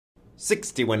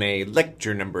61A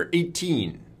Lecture Number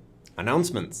 18.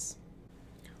 Announcements.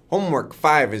 Homework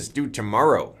 5 is due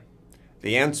tomorrow.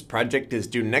 The ANTS project is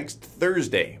due next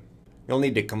Thursday. You'll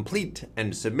need to complete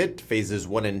and submit phases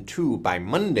 1 and 2 by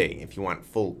Monday if you want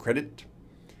full credit.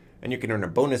 And you can earn a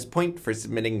bonus point for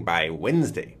submitting by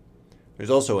Wednesday. There's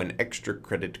also an extra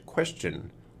credit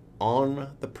question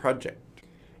on the project.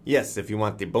 Yes, if you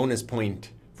want the bonus point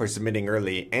for submitting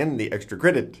early and the extra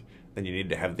credit, then you need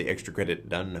to have the extra credit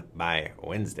done by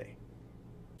Wednesday.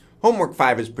 Homework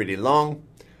 5 is pretty long.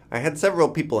 I had several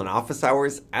people in office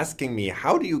hours asking me,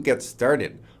 how do you get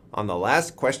started on the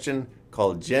last question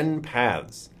called Gen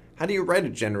Paths? How do you write a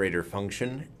generator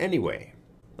function anyway?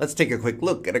 Let's take a quick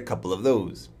look at a couple of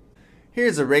those.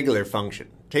 Here's a regular function.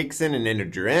 Takes in an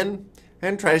integer n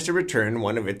and tries to return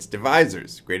one of its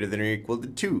divisors, greater than or equal to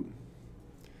 2.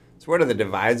 So what are the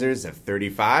divisors of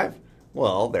 35?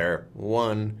 Well, they're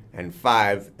 1 and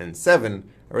 5 and 7.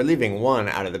 We're leaving 1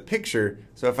 out of the picture,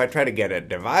 so if I try to get a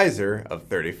divisor of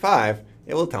 35,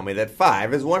 it will tell me that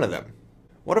 5 is one of them.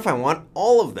 What if I want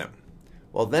all of them?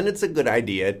 Well, then it's a good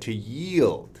idea to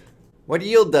yield. What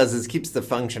yield does is keeps the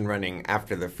function running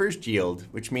after the first yield,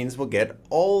 which means we'll get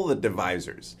all the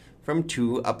divisors, from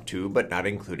 2 up to but not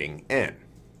including n.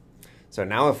 So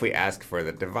now if we ask for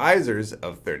the divisors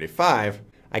of 35,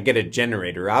 I get a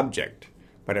generator object.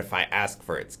 But if I ask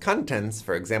for its contents,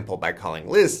 for example by calling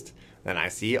list, then I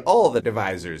see all the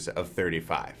divisors of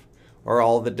 35, or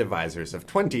all the divisors of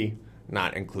 20,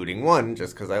 not including 1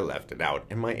 just because I left it out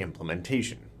in my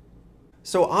implementation.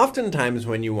 So oftentimes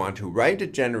when you want to write a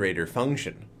generator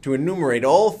function to enumerate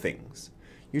all things,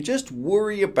 you just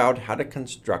worry about how to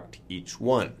construct each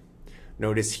one.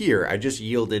 Notice here I just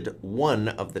yielded one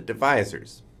of the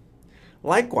divisors.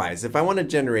 Likewise, if I want to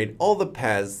generate all the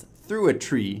paths through a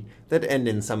tree that end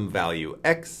in some value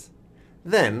x,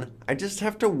 then I just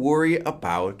have to worry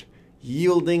about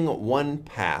yielding one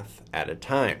path at a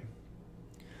time.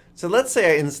 So let's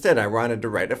say instead I wanted to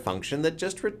write a function that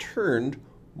just returned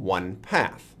one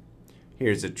path.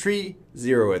 Here's a tree,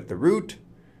 0 at the root.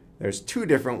 There's 2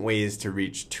 different ways to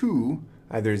reach 2,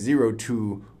 either 0,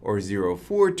 2 or 0,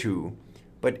 4, 2.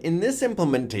 But in this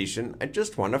implementation, I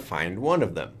just want to find one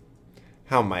of them.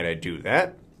 How might I do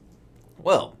that?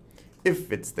 Well,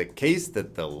 if it's the case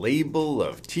that the label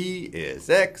of t is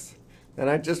x, then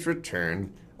I just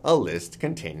return a list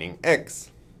containing x.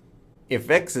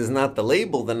 If x is not the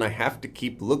label, then I have to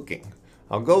keep looking.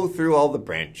 I'll go through all the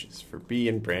branches for b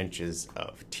and branches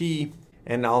of t,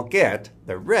 and I'll get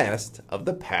the rest of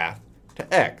the path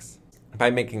to x by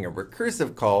making a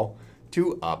recursive call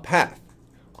to a path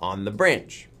on the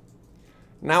branch.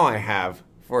 Now I have,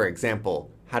 for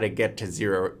example, how to get to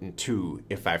 0 and 2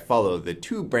 if I follow the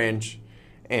 2 branch,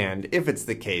 and if it's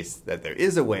the case that there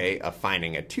is a way of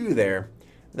finding a 2 there,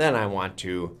 then I want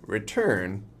to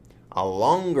return a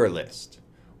longer list,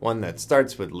 one that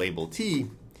starts with label t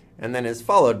and then is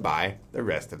followed by the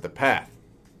rest of the path.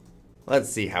 Let's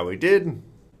see how we did.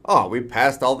 Oh, we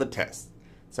passed all the tests.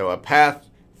 So a path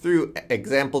through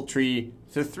example tree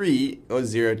to 3 goes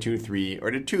 0, 2, 3, or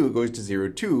to 2 goes to 0,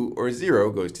 2, or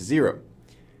 0 goes to 0.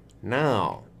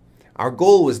 Now, our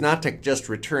goal was not to just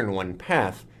return one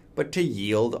path, but to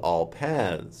yield all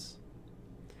paths.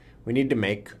 We need to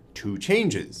make 2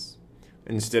 changes.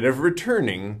 Instead of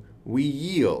returning, we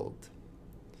yield.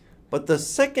 But the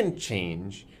second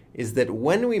change is that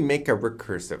when we make a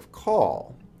recursive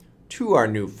call to our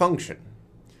new function,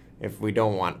 if we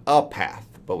don't want a path,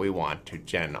 but we want to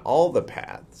gen all the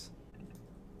paths,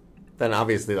 then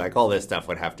obviously like all this stuff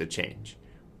would have to change.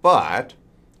 But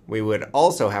we would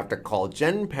also have to call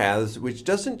gen paths, which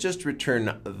doesn't just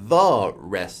return the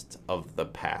rest of the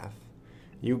path.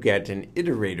 You get an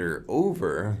iterator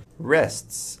over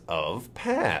rests of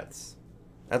paths.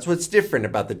 That's what's different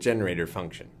about the generator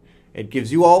function. It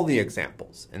gives you all the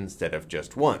examples instead of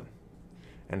just one.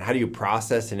 And how do you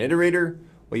process an iterator?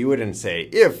 Well, you wouldn't say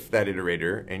if that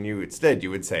iterator, and instead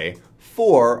you would say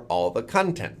for all the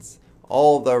contents,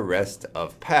 all the rest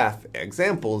of path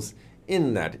examples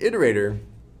in that iterator.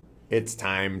 It's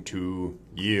time to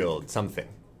yield something.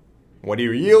 What do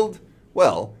you yield?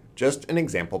 Well, just an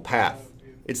example path.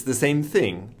 It's the same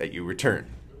thing that you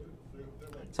return.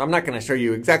 So I'm not going to show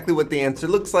you exactly what the answer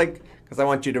looks like because I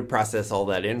want you to process all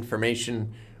that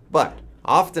information, but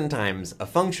oftentimes a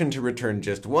function to return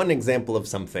just one example of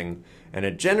something and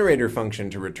a generator function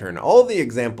to return all the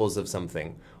examples of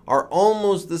something are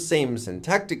almost the same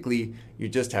syntactically. You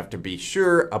just have to be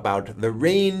sure about the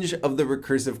range of the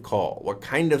recursive call, what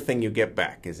kind of thing you get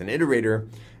back as an iterator,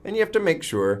 and you have to make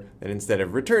sure that instead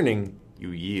of returning, you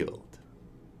yield.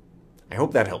 I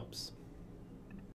hope that helps.